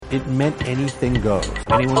it meant anything goes.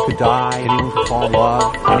 Anyone could die, anyone could fall in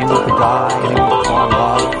love, anyone could die, anyone could fall in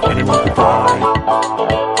love, anyone could die,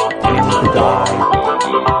 anyone could die.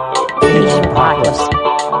 Asian Apocalypse.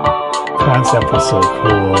 Concept was so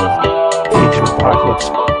cool. Asian Apocalypse.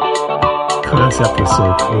 Concept was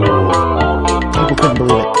so cool. People couldn't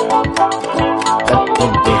believe it.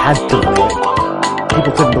 They had to believe it.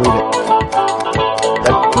 People couldn't believe it.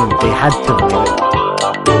 They had to believe it.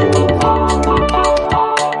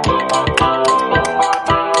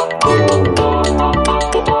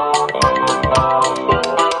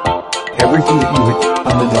 Everything that you had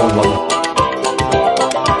come to know and love.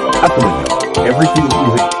 Out the window. Everything that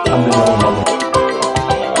you had come to know and love.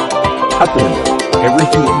 Out the window.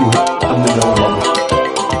 Everything that you had come to know and love.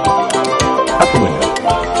 Out the window.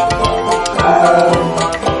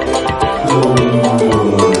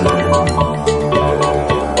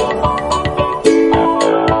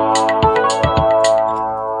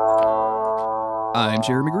 I'm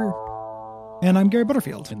Jeremy Greer. And I'm Gary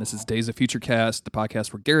Butterfield. And this is Days of Future Cast, the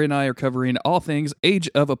podcast where Gary and I are covering all things Age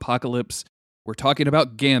of Apocalypse. We're talking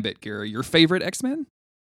about Gambit, Gary. Your favorite X-Men?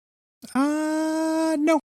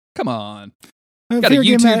 No. Come on. You got a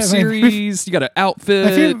YouTube series. You got an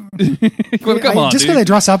outfit. Come on, just because I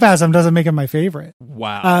dress up as him doesn't make him my favorite.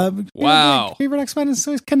 Wow. Wow. Favorite X-Men is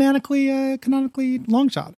always canonically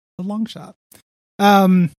Longshot. A Longshot.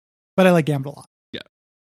 But I like Gambit a lot. Yeah.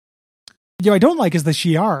 I don't like is the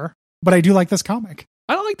Shi'ar, but I do like this comic.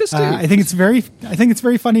 I don't like this too. I think it's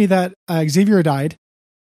very funny that Xavier died.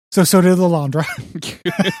 So did Lilandra.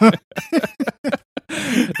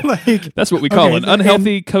 That's what we call an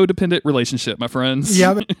unhealthy codependent relationship, my friends.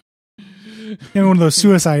 Yeah. And one of those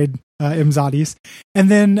suicide Imzadis.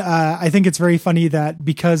 And then I think it's very funny that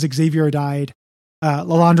because Xavier died,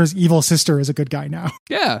 Lilandra's evil sister is a good guy now.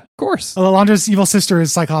 Yeah, of course. Lilandra's evil sister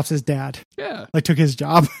is Cyclops' dad. Yeah. Took his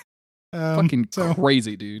job. Fucking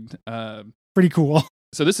crazy, dude. Pretty cool.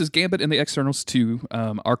 So this is Gambit and the Externals 2.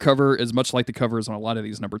 Our cover is much like the covers on a lot of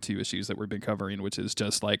these number 2 issues that we've been covering, which is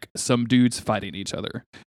just like some dudes fighting each other.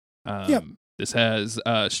 Yep. This has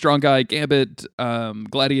Strong Guy, Gambit,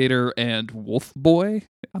 Gladiator, and Wolf Boy,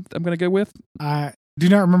 I'm going to go with. Do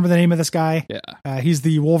not remember the name of this guy. Yeah. He's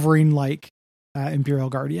the Wolverine-like Imperial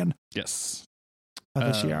Guardian. Yes. Of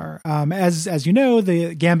the Shi'ar. As you know,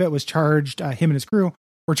 the Gambit was charged, him and his crew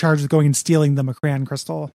were charged with going and stealing the Macran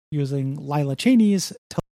crystal using Lila Cheney's.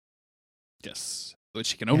 Yes, which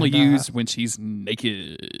she can only use when she's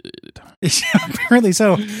naked. Apparently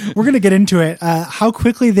so. We're going to get into it. How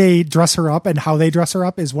quickly they dress her up and how they dress her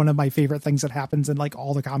up is one of my favorite things that happens in like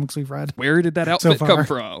all the comics we've read. Where did that outfit come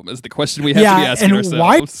from? Is the question we have to be asking ourselves.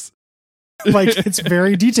 Why? It's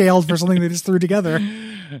very detailed for something they just threw together.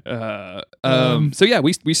 So yeah,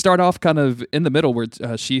 we start off kind of in the middle where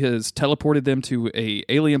she has teleported them to a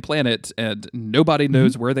alien planet and nobody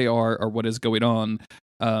knows where they are or what is going on.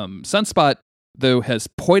 Sunspot though has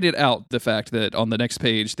pointed out the fact that on the next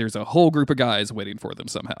page there's a whole group of guys waiting for them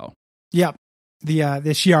somehow. Yep. The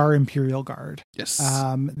Shi'ar Imperial Guard. Yes.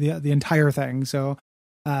 The entire thing. So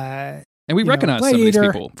and we recognize some of these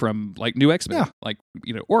people from like New X-Men. Yeah. Like,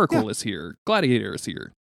 Oracle is here. Gladiator is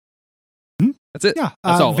here. That's it. Yeah.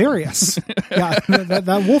 That's all. Various. Yeah.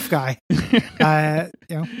 That wolf guy.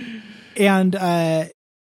 And, they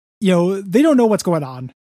don't know what's going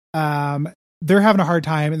on. They're having a hard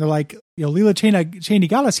time and they're like, Lila Cheney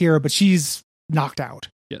got us here, but she's knocked out.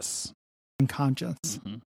 Yes. Unconscious.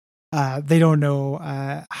 Mm-hmm. They don't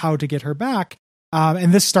know how to get her back.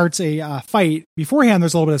 And this starts a fight. Beforehand,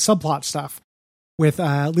 there's a little bit of subplot stuff with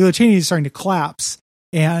Lila Cheney starting to collapse,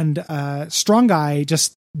 and Strong Guy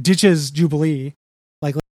just ditches Jubilee,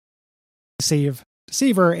 like to save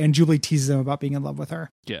her, and Jubilee teases him about being in love with her.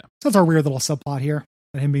 Yeah, so that's our weird little subplot here,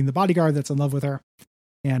 and him being the bodyguard that's in love with her,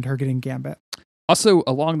 and her getting Gambit. Also,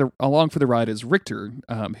 along for the ride is Richter,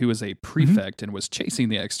 who is a prefect and was chasing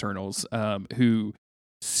the Externals, who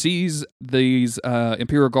sees these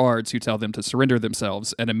Imperial Guards who tell them to surrender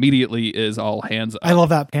themselves and immediately is all hands up. I love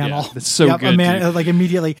that panel. Yeah, it's so good. Like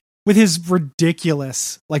immediately with his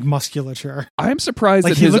ridiculous musculature. I'm surprised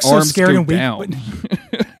that he his looks arms so scary go and weak, down.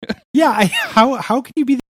 Yeah, how can you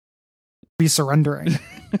be surrendering?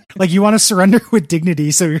 Like you want to surrender with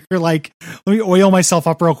dignity, so you're like, let me oil myself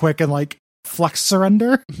up real quick and like flex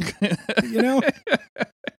surrender.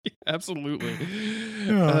 Absolutely.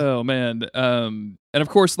 Oh man. And of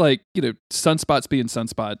course, Sunspot's being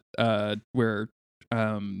Sunspot, where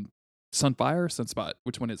Sunfire, Sunspot,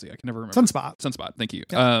 which one is he? I can never remember. Sunspot. Thank you.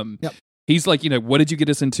 Yep. he's like, what did you get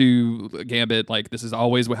us into, Gambit? Like, this is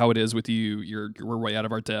always how it is with you. We're way out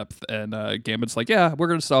of our depth. And Gambit's like, yeah, we're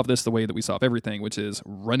going to solve this the way that we solve everything, which is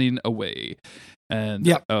running away. And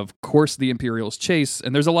of course, the Imperials chase.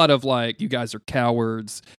 And there's a lot of like, you guys are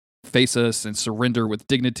cowards. Face us and surrender with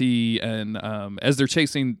dignity. And as they're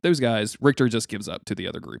chasing those guys, Richter just gives up to the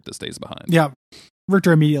other group that stays behind. Yeah,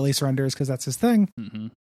 Richter immediately surrenders because that's his thing. Mm-hmm.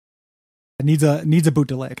 It needs a boot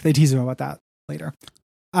to lick. They tease him about that later.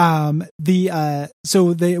 One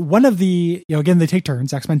of the again, they take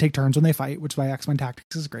turns. X-Men take turns when they fight, which is why X-Men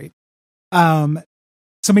Tactics is great.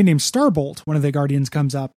 Somebody named Starbolt, one of the Guardians,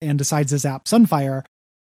 comes up and decides to zap Sunfire.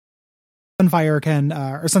 Sunfire can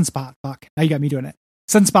or Sunspot. Fuck, now you got me doing it.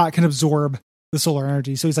 Sunspot can absorb the solar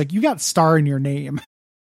energy. So he's like, you got Star in your name.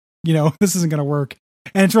 This isn't going to work.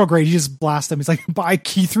 And it's real great. He just blasts him. He's like, by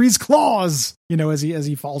Key3's claws, as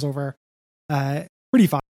he falls over. Pretty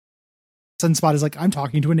fun. Sunspot is like, I'm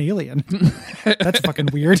talking to an alien. That's fucking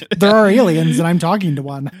weird. There are aliens and I'm talking to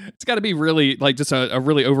one. It's got to be really like just a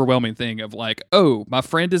really overwhelming thing of like, oh, my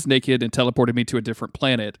friend is naked and teleported me to a different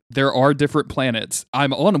planet. There are different planets.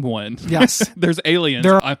 I'm on one. Yes. There's aliens.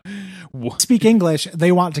 Speak English.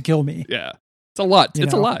 They want to kill me. Yeah. It's a lot.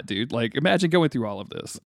 It's a lot, dude. Like, imagine going through all of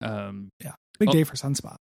this. Big day for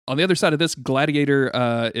Sunspot. On the other side of this,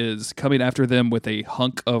 Gladiator is coming after them with a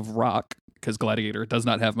hunk of rock, because Gladiator does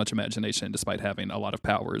not have much imagination despite having a lot of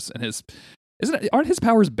powers. And aren't his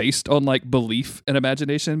powers based on like belief and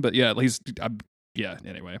imagination? But yeah, at least,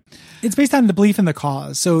 anyway. It's based on the belief in the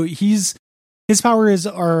cause. So his powers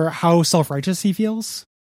are how self-righteous he feels.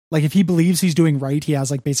 Like if he believes he's doing right, he has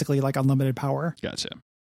like basically like unlimited power. Gotcha.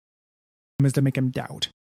 Is to make him doubt.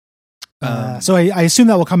 So I assume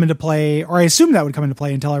that will come into play, or I assume that would come into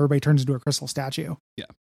play until everybody turns into a crystal statue. Yeah.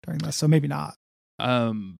 During this, so maybe not.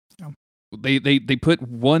 They put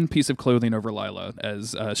one piece of clothing over Lila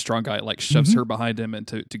as Strong Guy like shoves her behind him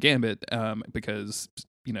into Gambit because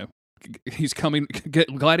he's coming.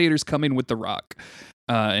 Gladiator's coming with the rock,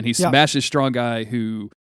 and he smashes Strong Guy, who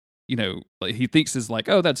he thinks is like,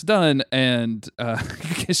 oh, that's done, and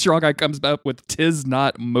Strong Guy comes up with "'Tis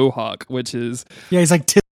Not Mohawk," which is he's like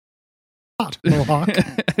 "'Tis Not Mohawk."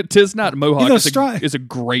 "'Tis Not Mohawk" is a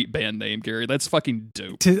great band name, Gary. That's fucking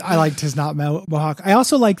dope. I like "'Tis Not Mohawk." I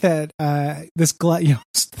also like that this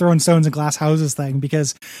throwing stones in glass houses thing,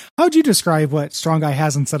 because how would you describe what Strong Guy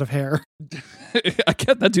has instead of hair? I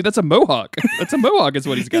get that, dude. That's a mohawk. That's a mohawk is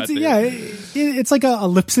what he's got. It's like a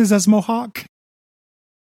ellipses as mohawk.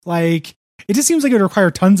 Like, it just seems like it would require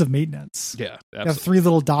tons of maintenance. Yeah, absolutely. You have 3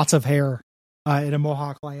 little dots of hair in a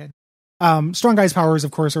mohawk lion. Strong Guy's powers, of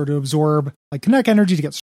course, are to absorb like kinetic energy to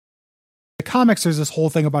get. The comics, there's this whole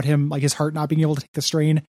thing about him, like his heart not being able to take the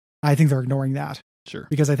strain. I think they're ignoring that. Sure.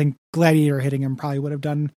 Because I think Gladiator hitting him probably would have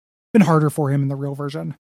been harder for him in the real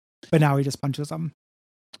version. But now he just punches him.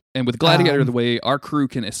 And with Gladiator the way, our crew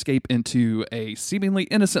can escape into a seemingly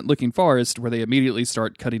innocent-looking forest where they immediately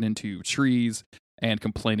start cutting into trees and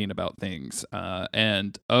complaining about things.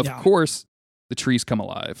 And of course, the trees come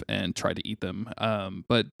alive and try to eat them.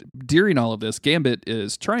 But during all of this, Gambit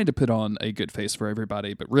is trying to put on a good face for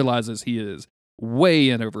everybody, but realizes he is way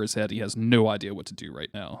in over his head. He has no idea what to do right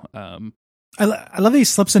now. I love that he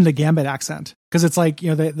slips into Gambit accent, because it's like,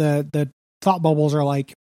 the thought bubbles are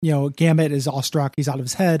like, Gambit is awestruck. He's out of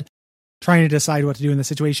his head, trying to decide what to do in the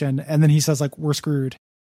situation. And then he says like, we're screwed.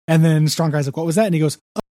 And then Strong Guy's like, what was that? And he goes,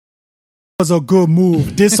 was a good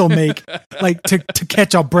move. This'll make like to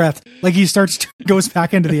catch a breath. Like he goes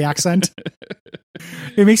back into the accent.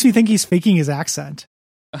 It makes me think he's faking his accent.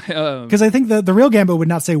 Because I think the real Gambit would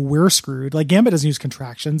not say we're screwed. Like Gambit doesn't use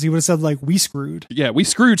contractions. He would have said like we screwed. Yeah, we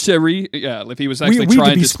screwed Sherry. Yeah, if he was actually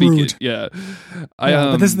trying to speak it. Yeah.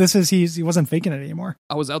 But this is he wasn't faking it anymore.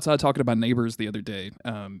 I was outside talking to my neighbors the other day.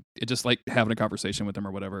 It just like having a conversation with them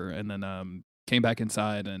or whatever, and then came back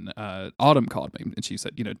inside, and Autumn called me, and she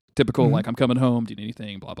said, typical like, I'm coming home. Do you need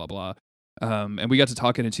anything? Blah blah blah. And we got to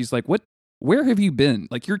talking, and she's like, what? Where have you been?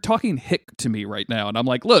 Like, you're talking hick to me right now. And I'm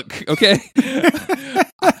like, look, okay,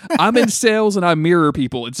 I'm in sales and I mirror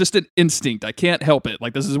people. It's just an instinct. I can't help it.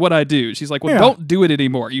 Like, this is what I do. She's like, well, don't do it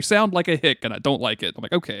anymore. You sound like a hick and I don't like it. I'm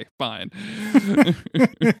like, okay, fine.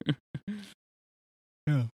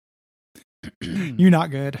 You're not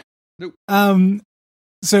good. Nope.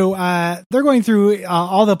 So they're going through,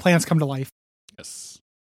 all the plants come to life. Yes.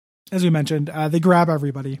 As we mentioned, they grab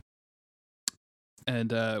everybody. And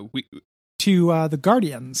to the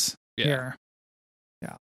Guardians here.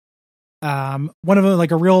 Yeah. One of them, like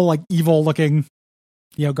a real like evil looking,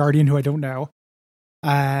 Guardian who I don't know,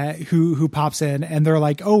 who pops in, and they're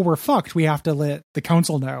like, oh, we're fucked. We have to let the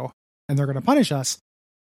council know, and they're going to punish us.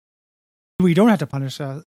 we don't have to punish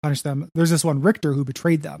them. There's this one Richter who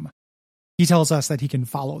betrayed them. He tells us that he can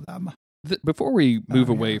follow them. Before we move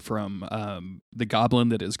away from the goblin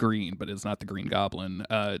that is green, but is not the Green Goblin,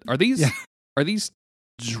 are these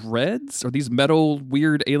dreads? Are these metal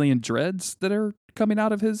weird alien dreads that are coming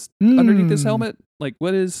out of his underneath his helmet? Like,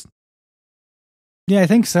 what is? Yeah, I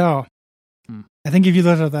think so. I think if you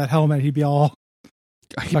looked at that helmet, he'd be all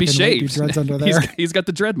he'd be shaved. Dreads under there. He's got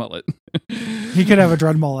the dread mullet. He could have a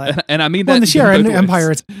dread mullet. And I mean that in the Shi'ar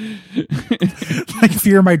Empire, it's like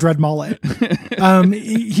fear my dread mullet.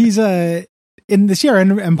 He's in the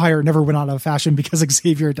Shi'ar Empire never went out of fashion because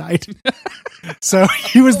Xavier died. So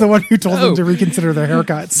he was the one who told them to reconsider their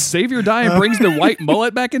haircuts. Xavier died and brings the white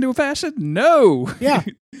mullet back into fashion? No. Yeah.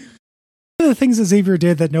 One of the things that Xavier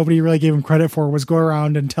did that nobody really gave him credit for was go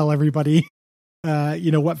around and tell everybody,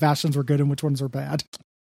 what fashions were good and which ones were bad.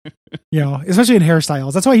 Especially in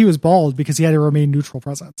hairstyles. That's why he was bald, because he had to remain neutral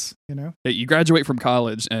presence. You graduate from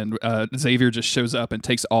college and Xavier just shows up and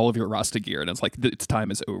takes all of your Rasta gear, and it's like its time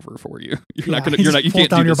is over for you. You can't down do your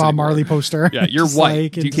this Bob anymore. Marley poster. Yeah, you're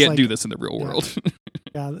white. You can't do this in the real world.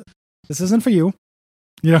 Yeah, this isn't for you.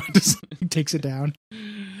 Just he takes it down.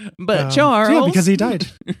 But Charles, because he died.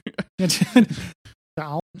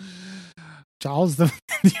 Charles,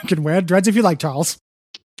 you can wear dreads if you like, Charles.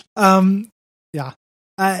 Yeah.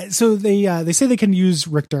 So they say they can use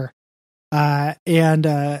Richter,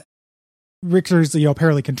 and Richter's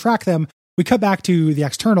apparently can track them. We cut back to the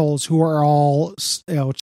externals, who are all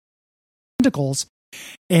tentacles,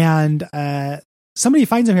 and somebody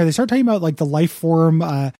finds them here. They start talking about like the life form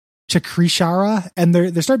Chakrishara, and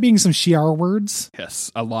there start being some Shi'ar words.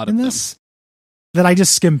 Yes, a lot in of this that I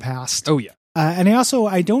just skimmed past. Oh yeah, and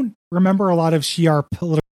I don't remember a lot of Shi'ar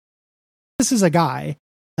political. This is a guy.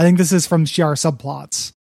 I think this is from Shi'ar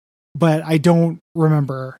subplots, but I don't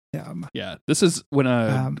remember him. Yeah, this is when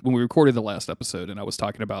we recorded the last episode, and I was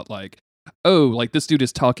talking about this dude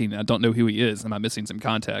is talking, and I don't know who he is. Am I missing some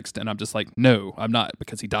context? And I'm just like, no, I'm not,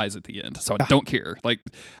 because he dies at the end, so I don't care. Like,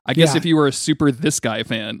 I guess if you were a super this guy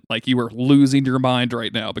fan, like, you were losing your mind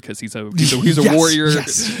right now because he's a yes, warrior.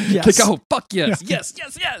 Yes. Like, oh fuck yes,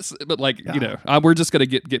 yes. But we're just gonna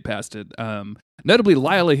get past it. Notably,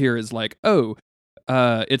 Lila here is like,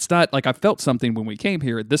 it's not like I felt something when we came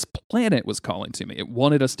here. This planet was calling to me. It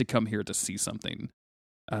wanted us to come here to see something.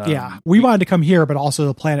 We wanted to come here, but also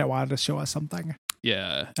the planet wanted to show us something.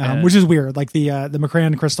 Yeah, which is weird. Like the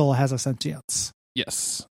Macran crystal has a sentience.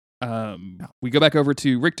 Yes. We go back over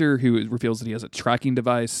to Richter, who reveals that he has a tracking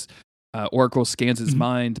device. Oracle scans his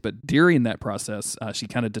mind, but during that process, she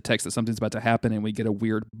kind of detects that something's about to happen, and we get a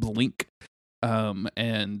weird blink.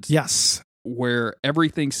 And yes, where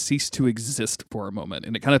everything ceased to exist for a moment,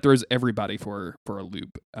 and it kind of throws everybody for a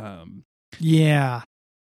loop.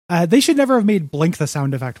 They should never have made Blink the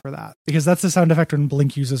sound effect for that, because that's the sound effect when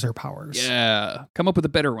Blink uses her powers. Yeah, come up with a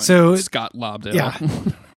better one. So Scott lobbed it.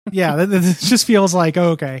 Yeah, this just feels like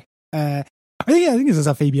okay. I think this is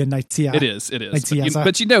a Fabian Knightsia. It is.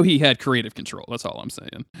 But he had creative control. That's all I'm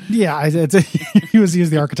saying. Yeah, he was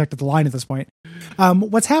the architect of the line at this point.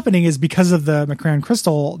 What's happening is, because of the Macran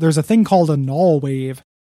crystal, there's a thing called a null wave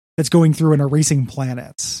that's going through and erasing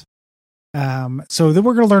planets. So then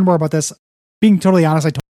we're going to learn more about this. Being totally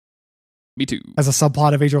honest, me too, as a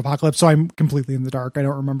subplot of Age of Apocalypse, so I'm completely in the dark. I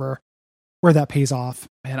don't remember where that pays off.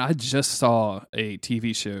 Man, I just saw a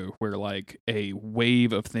TV show where like a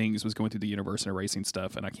wave of things was going through the universe and erasing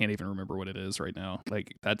stuff, and I can't even remember what it is right now.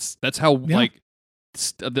 Like that's how like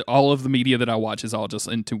all of the media that I watch is all just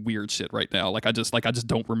into weird shit right now. Like I just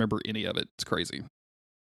don't remember any of it. It's crazy.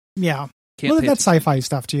 Yeah, that's sci-fi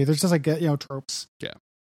stuff too. There's just like tropes. Yeah,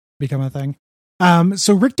 become a thing.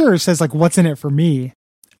 So Richter says like, "What's in it for me?"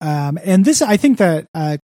 And this, I think that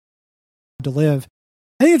to live.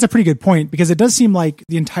 I think it's a pretty good point, because it does seem like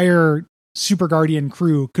the entire Super Guardian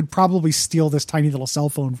crew could probably steal this tiny little cell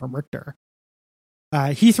phone from Richter.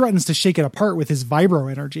 He threatens to shake it apart with his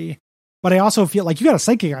vibro energy, but I also feel like you got a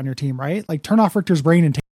psychic on your team, right? Like, turn off Richter's brain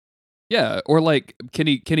and take. Yeah, or like, can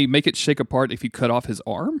he make it shake apart if you cut off his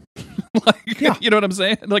arm? You know what I'm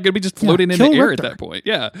saying? Like, it'd be just floating in the air Richter at that point.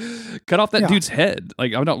 Yeah, cut off that dude's head.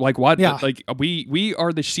 Like, I'm not like, why? Yeah. Like, we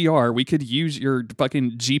are the Shi'ar. We could use your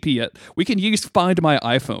fucking GPS. We can use Find My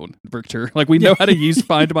iPhone, Richter. Like, we know how to use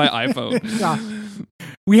Find My iPhone. Yeah.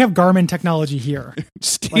 We have Garmin technology here.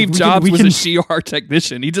 Steve Jobs was a Shi'ar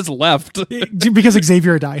technician. He just left because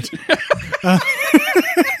Xavier died.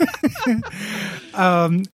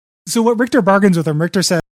 So what Richter bargains with him, Richter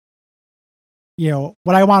says,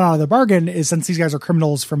 what I want out of the bargain is, since these guys are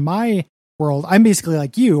criminals from my world, I'm basically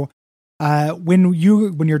like you. When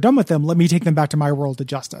you're done with them, let me take them back to my world to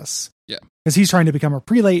justice. Yeah. Because he's trying to become a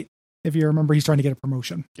prelate. If you remember, he's trying to get a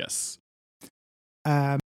promotion. Yes.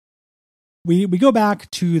 We go back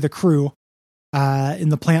to the crew in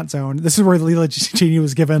the plant zone. This is where Leela Cheney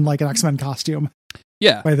was given like an X-Men costume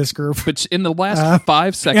Yeah. by this group. But in the last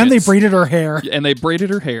 5 seconds. And they braided her hair. And they braided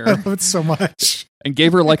her I hair love it so much. and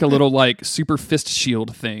gave her like a little like super fist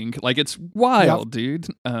shield thing. Like it's wild, dude.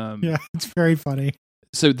 Yeah, it's very funny.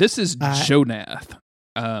 So this is Jonath.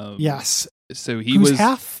 Yes. So he Who's was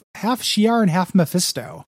half Shi'ar and half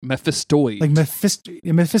Mephisto. Mephistoid. Like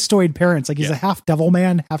Mephistoid parents. Like he's a half devil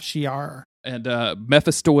man, half Shi'ar. And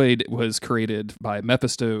Mephistoid was created by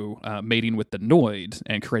Mephisto mating with the Noid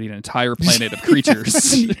and creating an entire planet of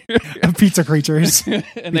creatures. Of pizza creatures.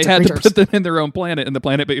 And they had to put them in their own planet, and the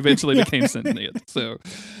planet eventually became sentient. So,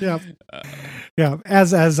 yeah.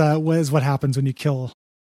 As was what happens when you kill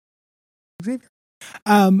Xavier.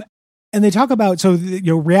 And they talk about, so,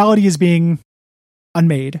 reality is being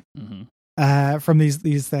unmade from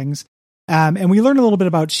these things. And we learn a little bit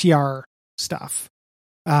about Shi'ar stuff.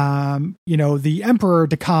 The Emperor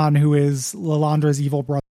Dakan, who is Lilandra's evil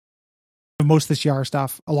brother, most of the Shi'ar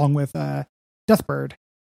stuff, along with Deathbird,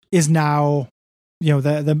 is now,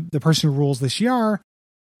 the person who rules the Shi'ar.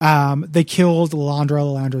 They killed Lilandra.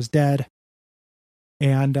 Lilandra's dead.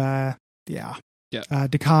 And Dakan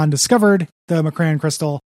discovered the M'Kraan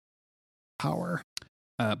crystal power.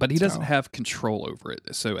 But he doesn't have control over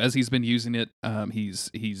it. So as he's been using it,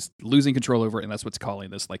 he's losing control over it, and that's what's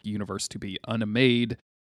calling this like universe to be unmade.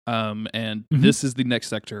 And this is the next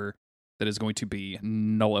sector that is going to be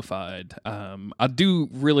nullified. I do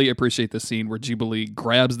really appreciate the scene where Jubilee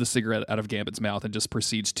grabs the cigarette out of Gambit's mouth and just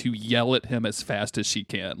proceeds to yell at him as fast as she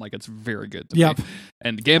can. Like, it's very good to me.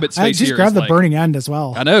 And Gambit's face here grabbed the like, burning end as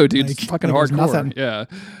well. I know, dude. Like, it's fucking like hardcore.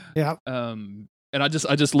 Yeah. And I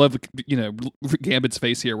just love, Gambit's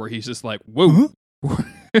face here where he's just like, whoa.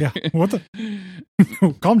 Yeah. What the?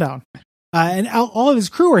 Calm down. And all of his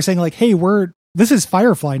crew are saying like, hey, this is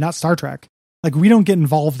Firefly, not Star Trek. Like, we don't get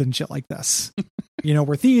involved in shit like this.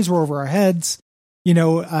 We're thieves, we're over our heads.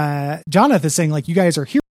 Jonath is saying like, you guys are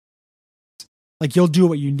here. Like, you'll do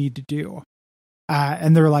what you need to do.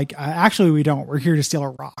 And they're like, actually, we don't. We're here to steal a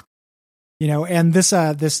rock. And this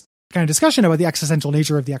kind of discussion about the existential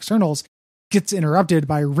nature of the externals gets interrupted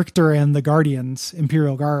by Richter and the Guardians,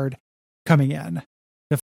 Imperial Guard, coming in.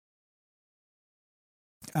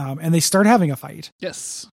 And they start having a fight.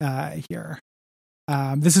 Yes. Here.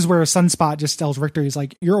 This is where Sunspot just tells Richter, he's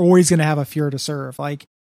like, you're always going to have a fear to serve. Like,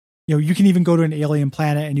 you can even go to an alien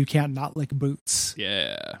planet and you can't not lick boots.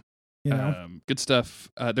 Yeah. Good stuff.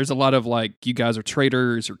 There's a lot of like, you guys are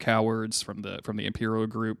traitors or cowards from the Imperial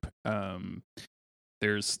group.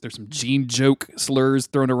 There's some Gene joke slurs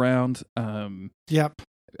thrown around. Yep.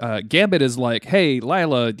 Gambit is like, hey,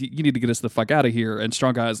 Lila, you need to get us the fuck out of here. And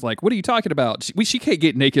Strong Guy is like, what are you talking about? She can't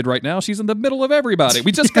get naked right now. She's in the middle of everybody.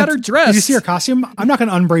 We just got her dressed. Did you see her costume? I'm not going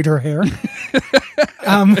to unbraid her hair.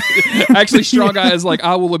 Actually, Strong Guy is like,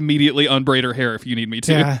 I will immediately unbraid her hair if you need me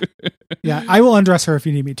to. Yeah, I will undress her if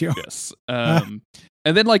you need me to. Yes. And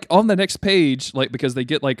then like on the next page, like because they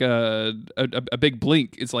get like a big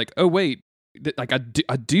blink, it's like, oh wait, like I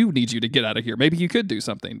do need you to get out of here. Maybe you could do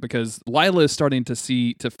something, because Lila is starting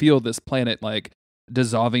to feel this planet like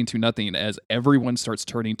dissolving to nothing as everyone starts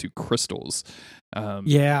turning to crystals.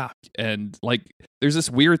 And like there's this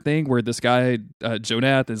weird thing where this guy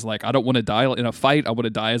Jonath is like, I don't want to die in a fight. I want to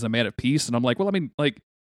die as a man of peace. And I'm like, well, I mean, like,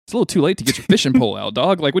 it's a little too late to get your fishing pole out,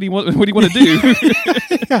 dog. Like, what do you want to do?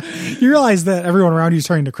 You realize that everyone around you is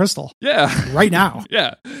turning to crystal. Yeah. Right now.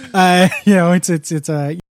 Yeah. It's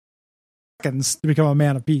seconds to become a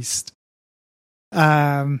man of peace.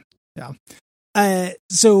 So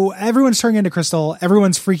everyone's turning into crystal.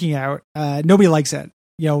 Everyone's freaking out. Nobody likes it.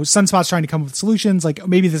 Sunspot's trying to come up with solutions. Like,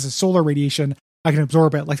 maybe this is solar radiation. I can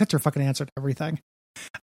absorb it. Like, that's your fucking answer to everything.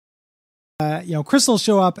 Crystals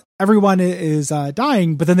show up. Everyone is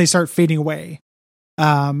dying, but then they start fading away.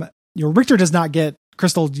 Richter does not get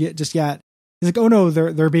crystal just yet. He's like, oh no,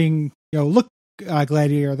 they're being, look,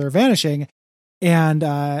 Gladiator, they're vanishing. And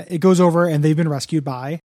it goes over, and they've been rescued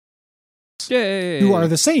by who are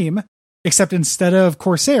the same, except instead of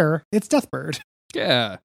Corsair, it's Deathbird.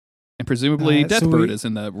 Yeah. And presumably Deathbird is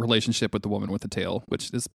in the relationship with the woman with the tail,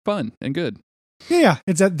 which is fun and good. Yeah.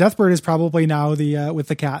 It's Deathbird is probably now the with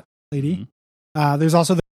the cat lady. Mm-hmm. There's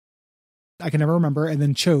also I can never remember, and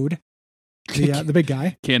then Chode, the big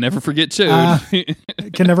guy. Can't never forget Chode.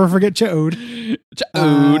 Can never forget Chode.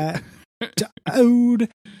 Chode.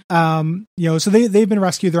 So they've been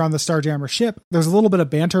rescued. They're on the Starjammer ship. There's a little bit of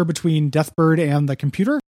banter between Deathbird and the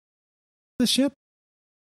computer. The ship.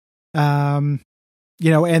 And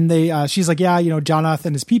they she's like, yeah, Jonath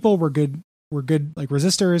and his people were good like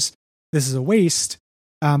resistors. this is a waste,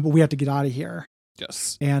 but we have to get out of here.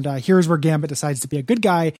 Yes. And here's where Gambit decides to be a good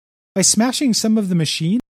guy by smashing some of the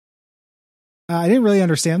machine. I didn't really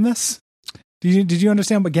understand this. Did you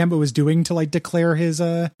understand what Gambit was doing to like declare his?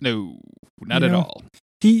 No, not at all.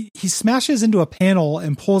 He smashes into a panel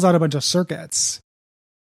and pulls out a bunch of circuits.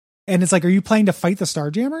 And it's like, are you planning to fight the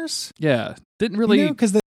Starjammers? Yeah, didn't really,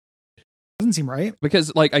 because that doesn't seem right.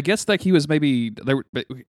 Because like I guess like he was maybe there, but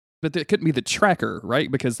it couldn't be the tracker, right?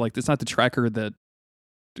 Because like it's not the tracker that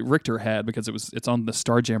Richter had because it's on the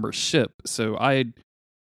Starjammer ship. So I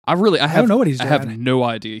don't know what he's doing. I have no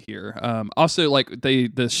idea here. Also, like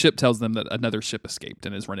the ship tells them that another ship escaped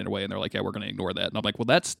and is running away, and they're like, "Yeah, we're going to ignore that." And I'm like, "Well,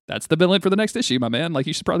 that's the villain for the next issue, my man. Like,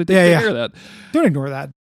 you should probably take care of that." Don't ignore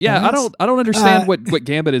that. Yeah, I don't understand what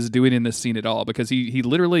Gambit is doing in this scene at all, because he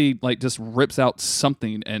literally like just rips out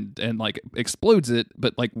something and like explodes it,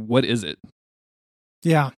 but like what is it?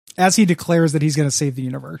 Yeah, as he declares that he's going to save the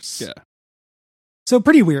universe. Yeah. So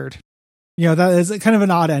pretty weird. That is kind of an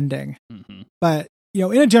odd ending. Mm-hmm. But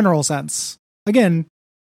in a general sense, again,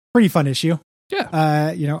 pretty fun issue.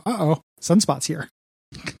 Yeah. Sunspot's here.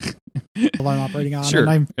 Alarm operating on, sure. and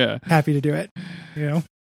I'm happy to do it.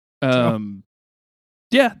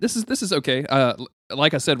 Yeah, this is okay.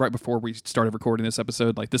 Like I said right before we started recording this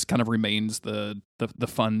episode, like this kind of remains the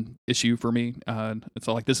fun issue for me. It's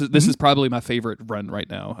all like this is probably my favorite run right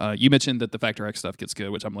now. You mentioned that the Factor X stuff gets good,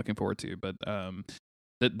 which I'm looking forward to, but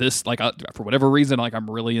that this like for whatever reason, like I'm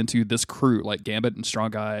really into this crew, like Gambit and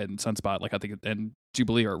Strong Guy and Sunspot. Like I think and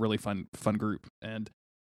Jubilee are a really fun group, and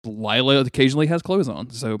Lila occasionally has clothes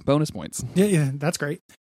on, so bonus points. Yeah, that's great.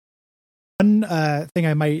 One thing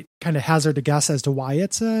I might kind of hazard a guess as to why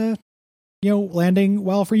it's landing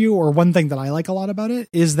well for you, or one thing that I like a lot about it,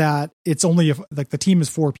 is that it's only like the team is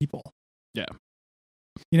 4 people. Yeah,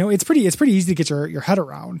 it's pretty easy to get your head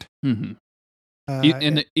around. Mm-hmm.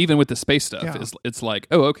 And even with the space stuff, it's like,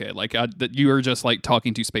 oh, okay, like that you are just like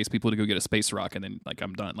talking to space people to go get a space rock, and then like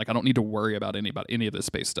I'm done. Like I don't need to worry about any of this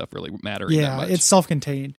space stuff really mattering. Yeah, that much. It's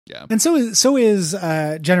self-contained. Yeah, and so is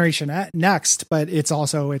Generation Next, but it's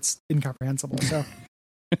incomprehensible. So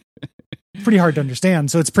pretty hard to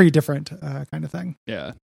understand. So it's pretty different kind of thing.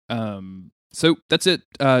 Yeah. So that's it.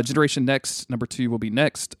 Generation Next #2 will be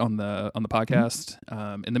next on the podcast.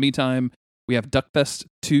 Mm-hmm. In the meantime, we have Duckfest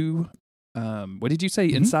 2. What did you say?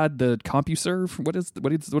 Mm-hmm. Inside the CompuServe? What is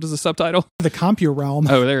the subtitle? The Compu Realm.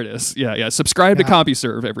 Oh, there it is. Yeah. Subscribe to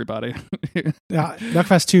CompuServe, everybody. Yeah,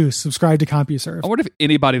 Duckfest 2. Subscribe to CompuServe. I wonder if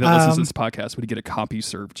anybody that listens to this podcast would get a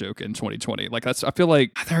CompuServe joke in 2020. Like I feel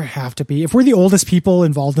like there have to be. If we're the oldest people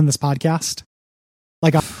involved in this podcast,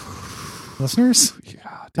 like listeners,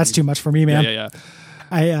 that's too much for me, man. Yeah.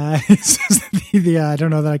 I don't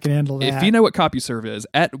know that I can handle that. If you know what CompuServe is,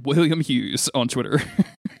 at William Hughes on Twitter.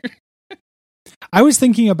 I was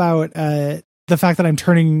thinking about the fact that I'm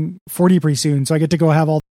turning 40 pretty soon, so I get to go have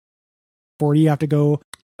all 40. You have to go,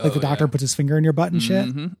 like the doctor puts his finger in your butt and shit.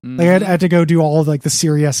 Mm-hmm, mm-hmm. Like I had to go do all of like the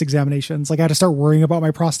serious examinations. Like I had to start worrying about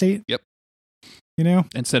my prostate. Yep. that's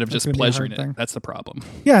Instead of just pleasuring it. That's the problem.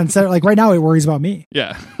 Yeah. Instead, like right now, it worries about me.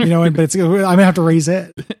 Yeah. But I'm gonna have to raise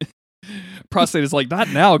it. Prostate is like, not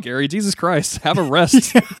now, Gary. Jesus Christ, have a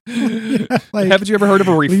rest. Like, haven't you ever heard of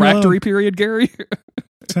a refractory period, Gary?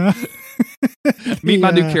 Meet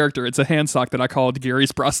my new character. It's a hand sock that I called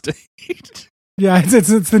Gary's prostate. Yeah,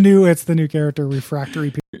 it's the new character,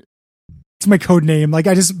 Refractory Period. It's my code name. Like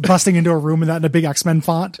I just busting into a room and that in a big X-Men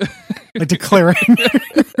font, like declaring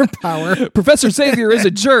your power. Professor Xavier is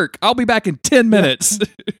a jerk. I'll be back in 10 minutes.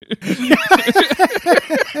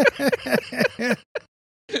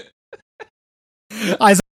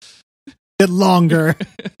 I bit longer.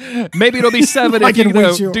 Maybe it'll be 7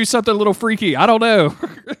 if you do something a little freaky. I don't know.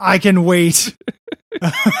 I can wait.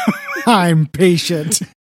 I'm patient.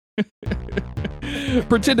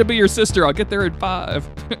 Pretend to be your sister. I'll get there in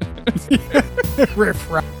 5.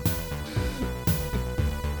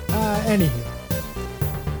 Anywho.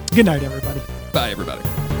 Good night, everybody. Bye, everybody.